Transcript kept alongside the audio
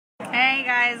Hey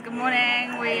guys, good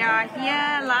morning. We are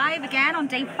here live again on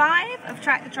day 5 of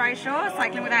Track the Trishaw,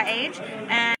 Cycling Without Age.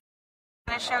 And I'm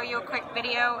going to show you a quick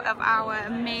video of our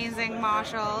amazing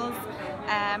marshals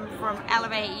from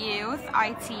Elevate Youth,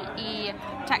 ITE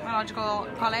Technological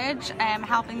College,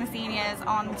 helping the seniors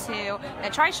onto their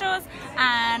Trishaws,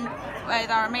 and with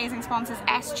our amazing sponsors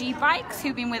SG Bikes,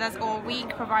 who've been with us all week,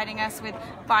 providing us with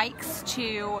bikes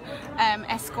to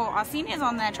escort our seniors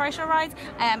on their Trishaw rides.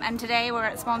 And today we're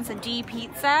at sponsor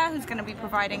Depizza, who's going to be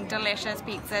providing delicious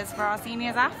pizzas for our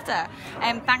seniors after.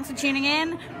 Thanks for tuning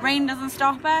in. Rain doesn't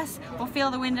stop us. We'll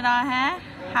feel the wind in our hair.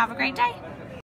 Have a great day.